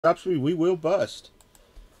drops we will bust.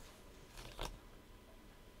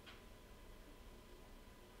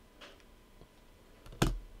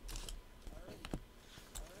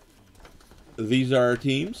 These are our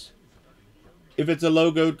teams. If it's a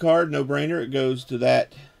logoed card, no brainer, it goes to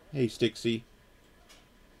that. Hey, Stixie.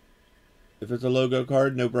 If it's a logo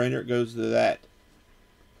card, no brainer, it goes to that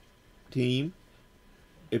team.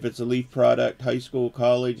 If it's a Leaf product, high school,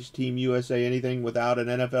 college, Team USA, anything without an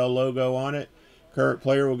NFL logo on it, current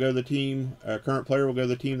player will go to the team. Current player will go to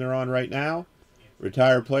the team they're on right now.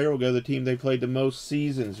 Retired player will go to the team they played the most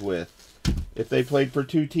seasons with. If they played for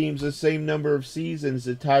two teams the same number of seasons,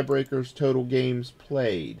 the tiebreaker's total games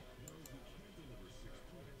played.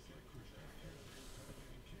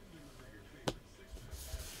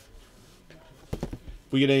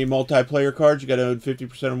 If we get any multiplayer cards, you got to own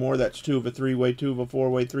 50% or more. That's 2 of a 3-way, 2 of a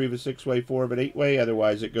 4-way, 3 of a 6-way, 4 of an 8-way.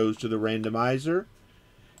 Otherwise, it goes to the randomizer.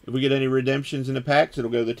 If we get any redemptions in the packs,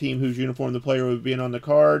 it'll go to the team whose uniform the player would be in on the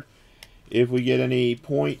card. If we get any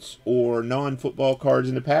points or non-football cards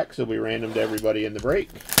in the packs, it'll be random to everybody in the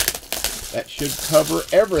break. That should cover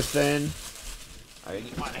everything. I gotta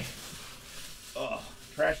get my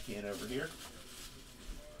trash can over here.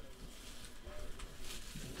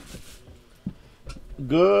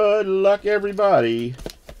 Good luck, everybody.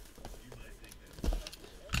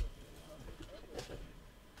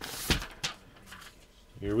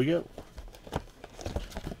 Here we go.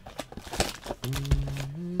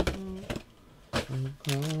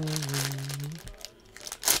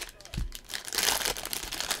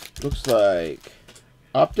 Looks like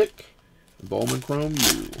Optic, Bowman Chrome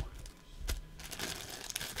U.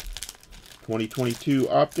 2022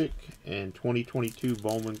 Optic and 2022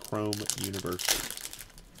 Bowman Chrome University.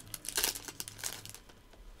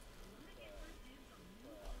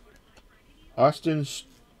 Austin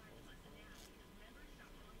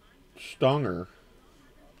Stonger.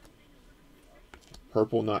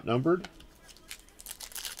 Purple not numbered.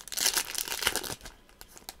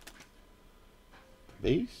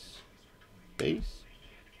 Base.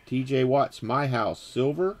 TJ Watt's My House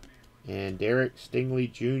Silver. And Derek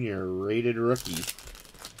Stingley Jr. Rated Rookie.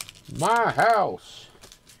 My House.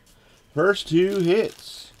 First two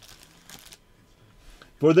hits.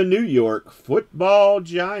 For the New York Football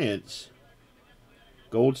Giants.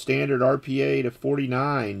 Gold Standard RPA to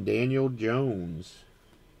 49. Daniel Jones.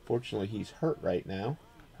 Fortunately, he's hurt right now.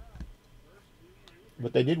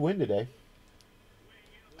 But they did win today.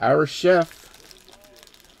 Our Chef.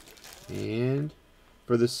 And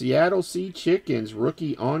for the Seattle Sea Chickens,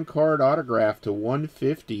 rookie on-card autograph to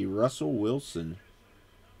 150, Russell Wilson.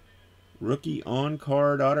 Rookie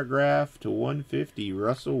on-card autograph to 150,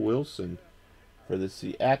 Russell Wilson. For the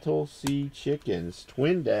Seattle Sea Chickens,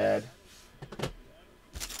 Twin Dad.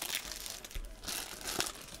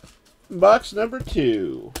 Box number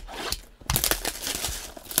 2.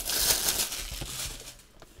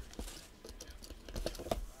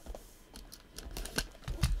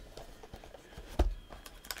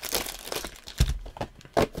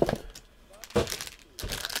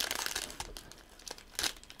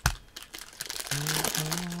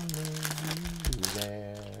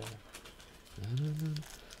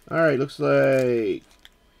 Alright, looks like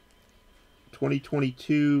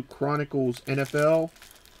 2022 Chronicles NFL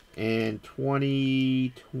and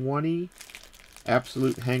 2020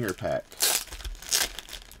 Absolute Hanger Pack.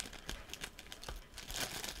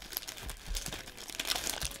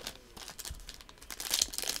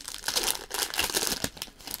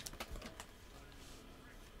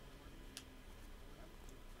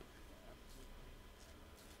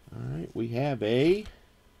 Alright, we have a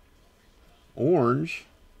orange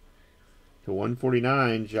to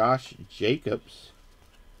 149, Josh Jacobs.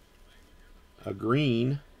 A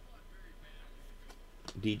green,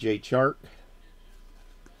 DJ Chark.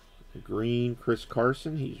 A green, Chris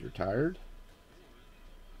Carson. He's retired.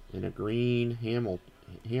 And a green, Hamler,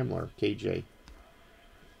 KJ.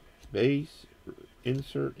 Base,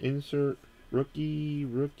 insert,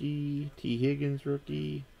 rookie, T. Higgins,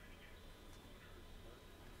 rookie.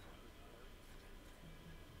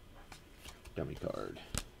 Dummy card.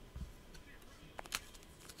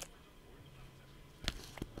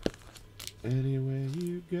 Anywhere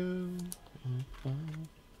you go, I'll follow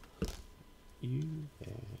you there.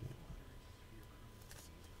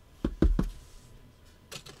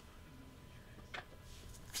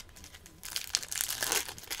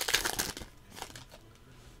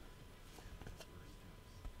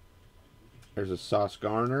 There's a Sauce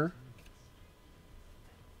Garner.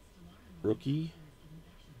 Rookie.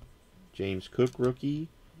 James Cook, rookie.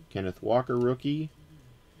 Kenneth Walker, rookie.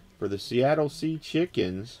 For the Seattle Sea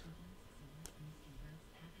Chickens,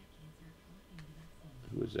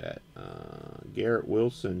 was that? Garrett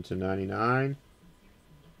Wilson to 99.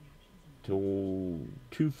 To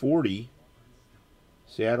 240.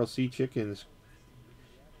 Seattle Sea Chickens.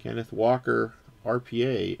 Kenneth Walker,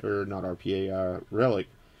 RPA, or not RPA, relic.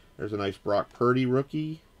 There's a nice Brock Purdy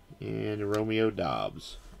rookie and a Romeo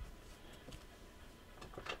Dobbs.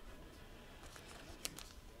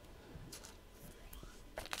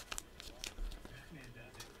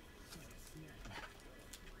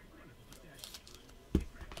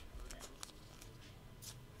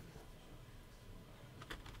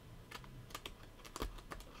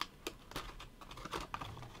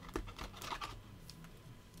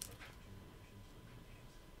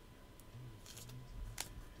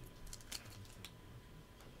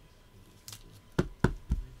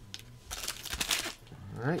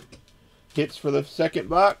 All right. Hits for the second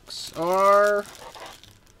box are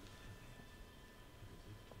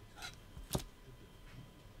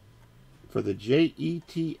for the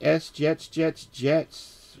JETS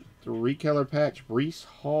Jets 3-color patch, Breece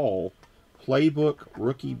Hall playbook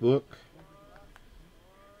rookie book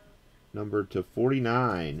numbered to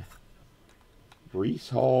 49. Breece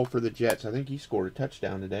Hall for the Jets. I think he scored a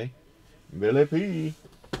touchdown today. Billy P.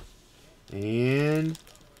 And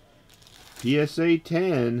PSA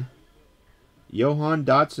 10, Johan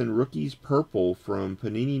Dotson, Rookies Purple from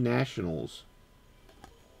Panini Nationals.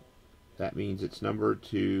 That means it's numbered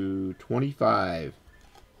to 25.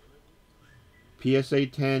 PSA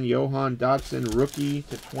 10, Johan Dotson, Rookie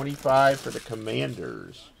to 25 for the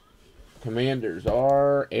Commanders. Commanders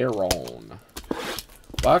are Aaron.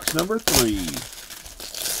 Box number 3.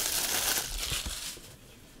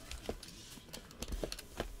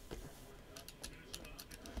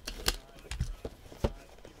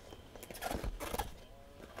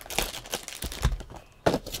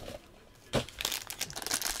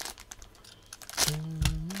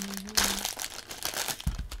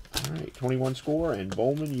 All right, 21 score and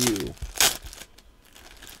Bowman U.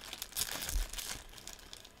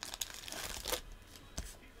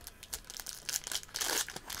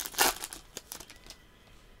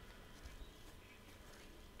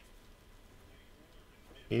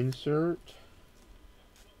 Insert.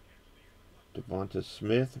 Devonta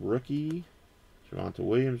Smith, rookie. Javonte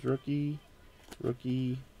Williams, rookie.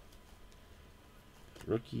 Rookie,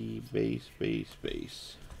 base.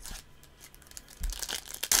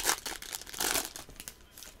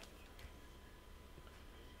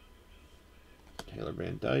 Taylor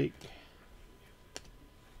Van Dyke.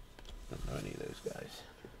 Don't know any of those guys.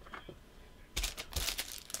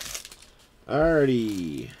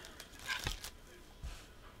 Alrighty.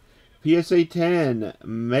 PSA 10,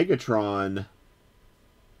 Megatron.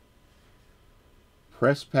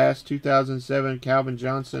 Press Pass 2007, Calvin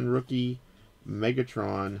Johnson, rookie,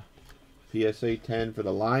 Megatron. PSA 10 for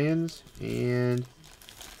the Lions. And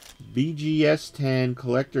BGS 10,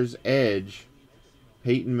 Collector's Edge,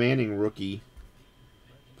 Peyton Manning, rookie,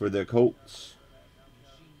 for the Colts.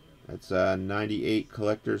 That's 98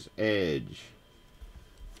 Collector's Edge.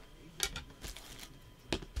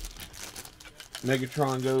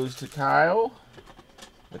 Megatron goes to Kyle.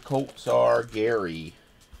 The Colts are Gary.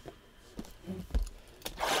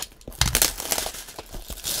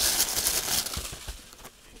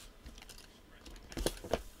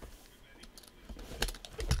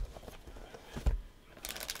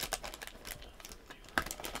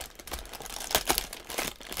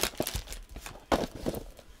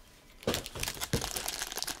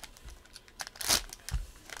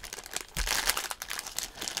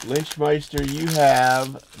 Lynchmeister, you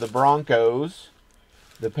have the Broncos,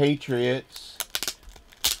 the Patriots,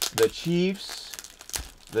 the Chiefs,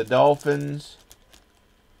 the Dolphins,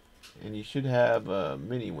 and you should have a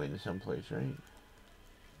mini win someplace, right?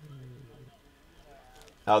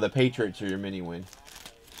 Oh, the Patriots are your mini win.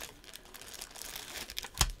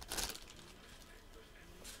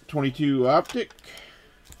 22 Optic.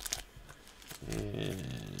 And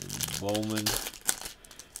Bowman.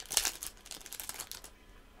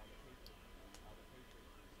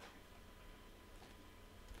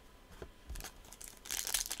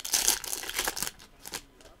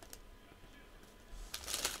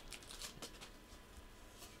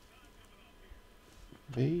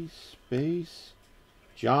 Base.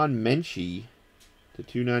 John Menchie to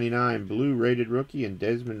 299. Blue rated rookie and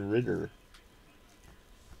Desmond Ridder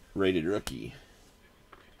rated rookie.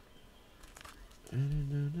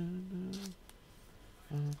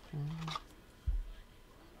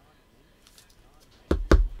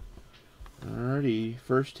 Alrighty,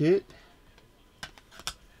 first hit.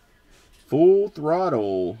 Full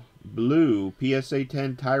Throttle Blue PSA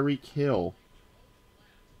 10 Tyreek Hill.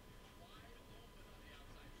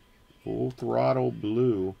 Full Full Throttle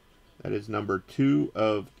Blue. That is number 2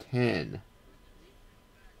 of 10.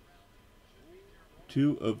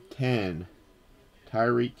 2 of 10.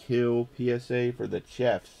 Tyreek Hill PSA for the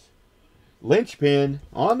Chiefs. Linchpin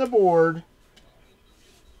on the board.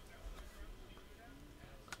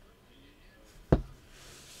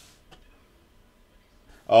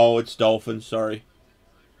 Oh, it's Dolphins, sorry.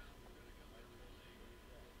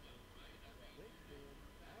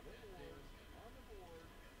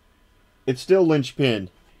 It's still Linchpin.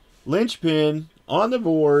 Linchpin on the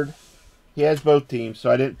board. He has both teams, so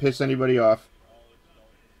I didn't piss anybody off.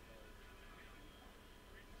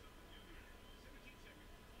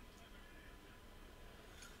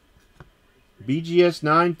 BGS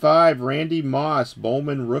 9-5, Randy Moss,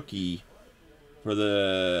 Bowman rookie for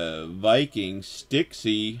the Vikings.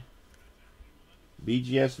 Stixie,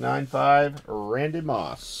 BGS 9-5, Randy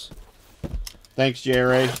Moss. Thanks,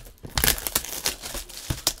 JRA.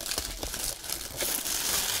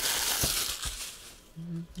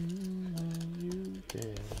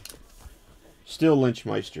 Still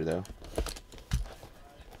Lynchmeister, though.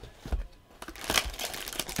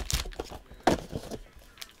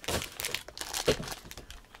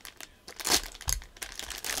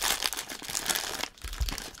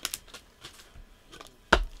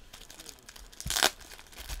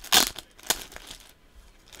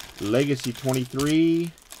 Legacy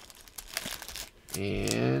 23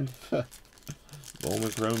 and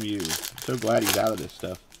Bowman Chrome U. So glad he's out of this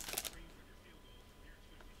stuff.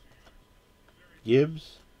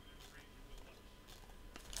 Gibbs.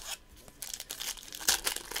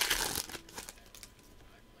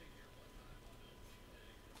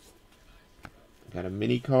 Got a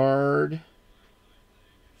mini card.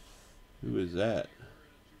 Who is that?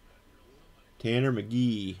 Tanner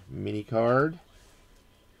McGee mini card.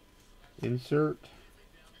 Insert.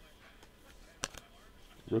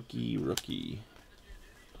 Rookie.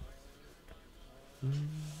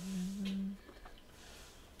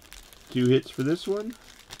 Two hits for this one.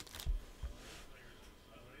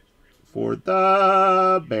 For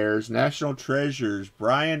the Bears, National Treasures,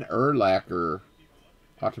 Brian Urlacher.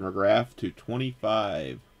 Autograph to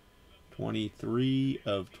 25. 23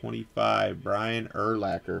 of 25. Brian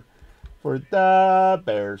Urlacher for the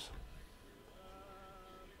Bears.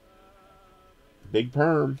 Big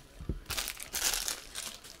perm.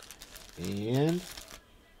 And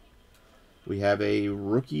we have a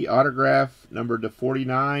rookie autograph numbered to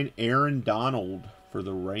 49, Aaron Donald for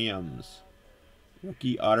the Rams.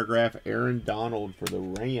 Rookie autograph, Aaron Donald for the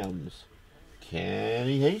Rams.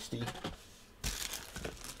 Kenny Hasty.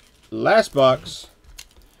 Last box.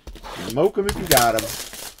 Smoke 'em if you got 'em.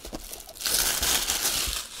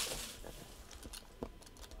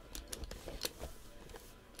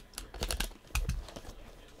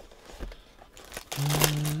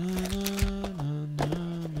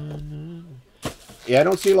 Yeah, I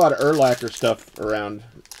don't see a lot of Urlacher stuff around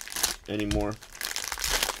anymore.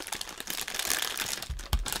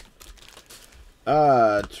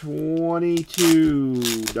 22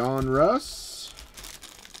 Don Russ.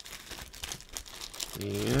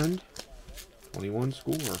 And 21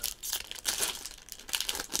 Score.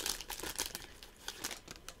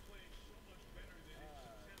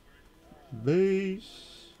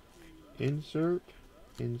 Base. Insert.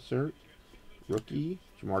 Rookie.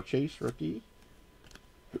 Jamar Chase, rookie.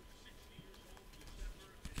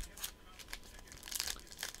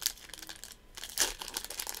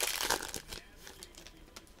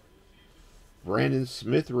 Brandon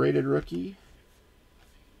Smith, rated rookie.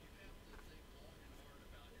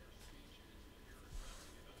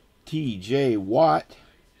 TJ Watt,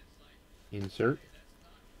 insert.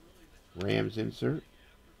 Rams, insert.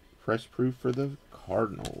 Press proof for the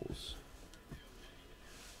Cardinals.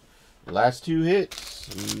 Last two hits.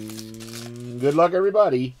 Good luck,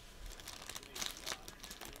 everybody.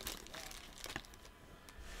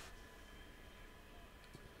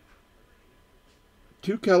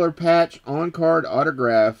 Two-color patch on-card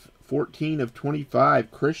autograph, 14 of 25,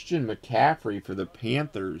 Christian McCaffrey for the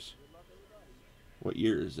Panthers. What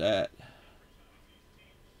year is that?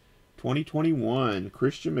 2021,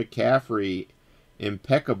 Christian McCaffrey,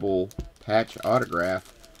 impeccable patch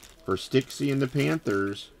autograph for Stixie and the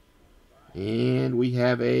Panthers. And we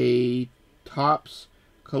have a Topps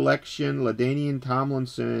Collection LaDainian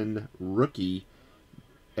Tomlinson rookie,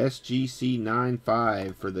 SGC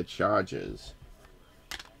 9-5 for the Chargers.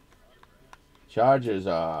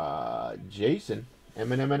 Jason,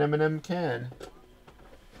 Eminem Ken.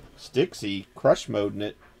 Stixie, crush mode in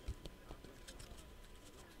it.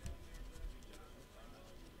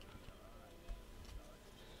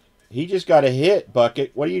 He just got a hit,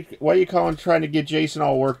 Bucket. What are you calling trying to get Jason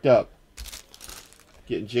all worked up?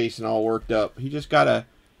 Getting Jason all worked up. He just got a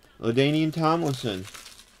LaDainian Tomlinson.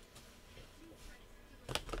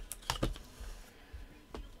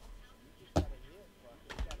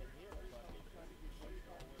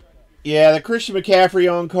 Yeah, the Christian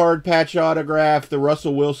McCaffrey on-card patch autograph, the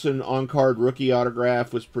Russell Wilson on-card rookie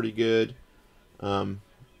autograph was pretty good. And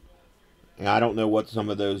I don't know what some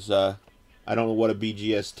of those, I don't know what a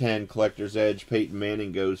BGS 10 Collector's Edge Peyton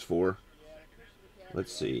Manning goes for.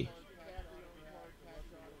 Let's see.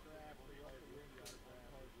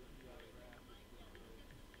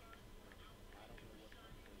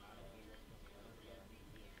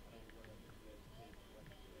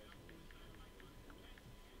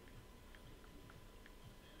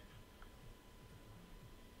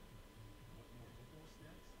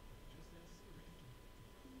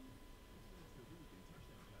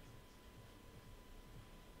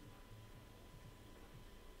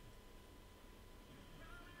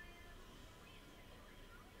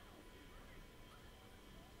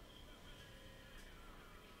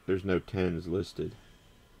 There's no 10s listed.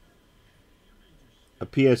 A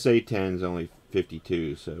PSA 10 is only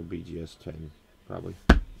 52, so BGS 10 probably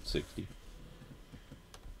 60.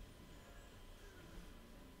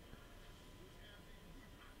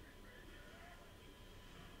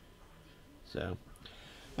 So,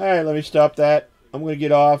 all right, let me stop that. I'm going to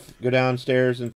get off, go downstairs, and